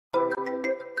Cuba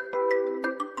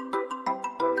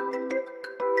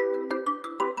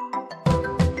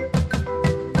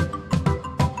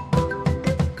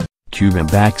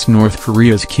backs North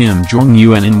Korea's Kim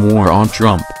Jong-un in war on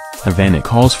Trump. Havana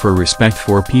calls for respect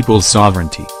for people's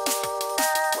sovereignty.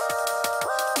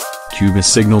 Cuba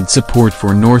signaled support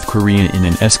for North Korea in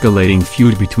an escalating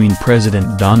feud between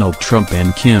President Donald Trump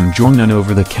and Kim Jong-un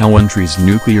over the country's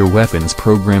nuclear weapons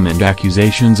program and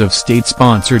accusations of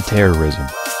state-sponsored terrorism.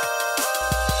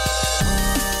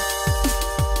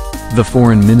 The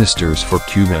foreign ministers for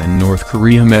Cuba and North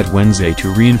Korea met Wednesday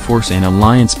to reinforce an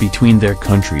alliance between their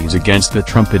countries against the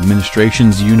Trump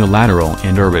administration's unilateral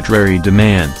and arbitrary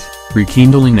demands,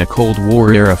 rekindling a Cold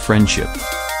War-era friendship.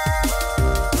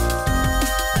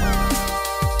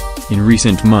 In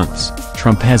recent months,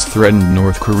 Trump has threatened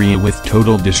North Korea with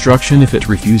total destruction if it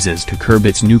refuses to curb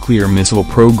its nuclear missile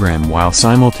program while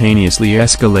simultaneously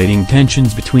escalating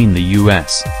tensions between the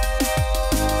U.S.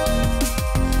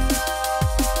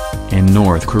 and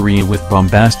North Korea with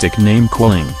bombastic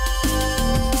name-calling.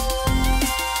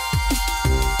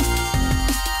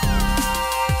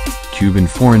 Cuban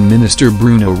Foreign Minister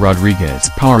Bruno Rodriguez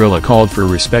Parilla called for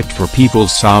respect for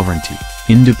people's sovereignty,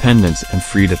 independence and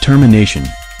free determination,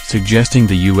 suggesting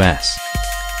the U.S.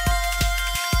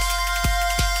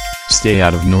 stay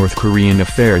out of North Korean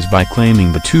affairs by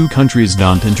claiming the two countries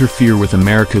don't interfere with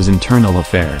America's internal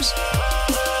affairs.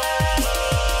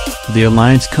 The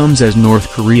alliance comes as North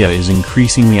Korea is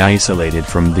increasingly isolated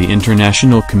from the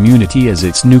international community as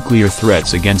its nuclear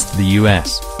threats against the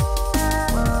U.S.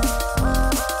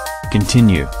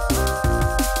 continue.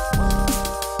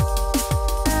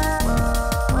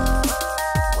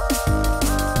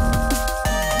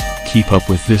 Keep up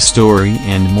with this story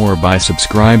and more by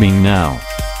subscribing now.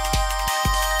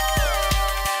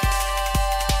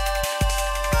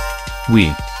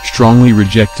 We strongly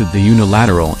rejected the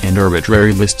unilateral and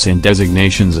arbitrary lists and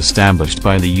designations established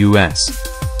by the U.S.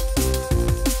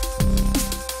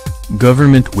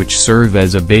 government which serve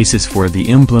as a basis for the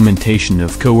implementation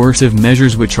of coercive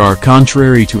measures which are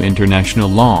contrary to international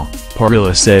law,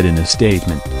 Parilla said in a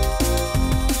statement.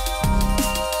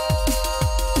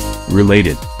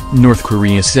 Related, North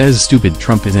Korea says stupid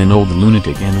Trump is an old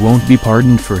lunatic and won't be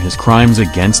pardoned for his crimes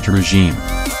against the regime.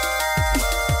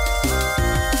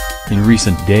 In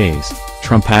recent days,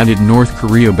 Trump added North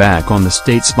Korea back on the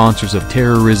state sponsors of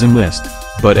terrorism list,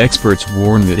 but experts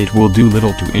warn that it will do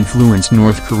little to influence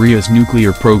North Korea's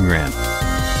nuclear program.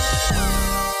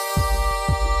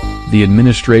 The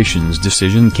administration's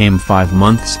decision came 5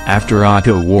 months after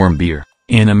Otto Warmbier,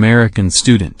 an American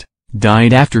student,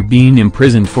 died after being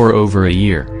imprisoned for over a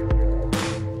year.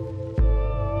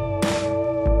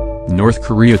 North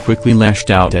Korea quickly lashed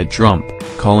out at Trump,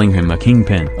 calling him a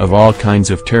kingpin of all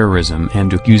kinds of terrorism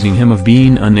and accusing him of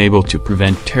being unable to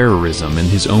prevent terrorism in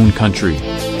his own country.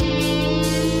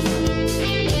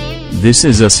 This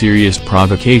is a serious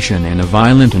provocation and a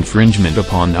violent infringement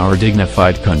upon our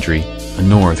dignified country, a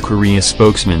North Korea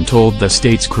spokesman told the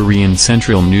state's Korean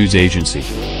Central News Agency.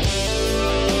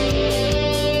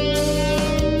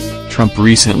 Trump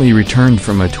recently returned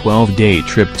from a 12-day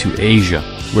trip to Asia,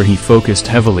 where he focused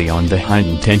heavily on the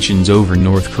heightened tensions over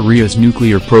North Korea's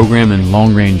nuclear program and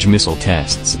long-range missile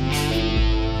tests.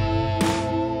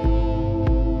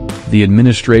 The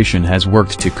administration has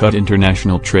worked to cut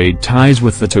international trade ties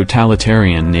with the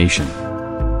totalitarian nation.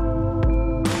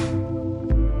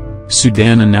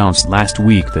 Sudan announced last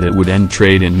week that it would end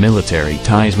trade and military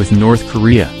ties with North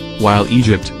Korea, while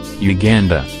Egypt,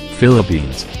 Uganda,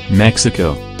 Philippines,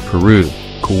 Mexico, Peru,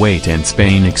 Kuwait and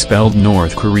Spain expelled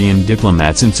North Korean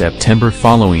diplomats in September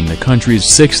following the country's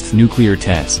 6th nuclear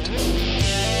test.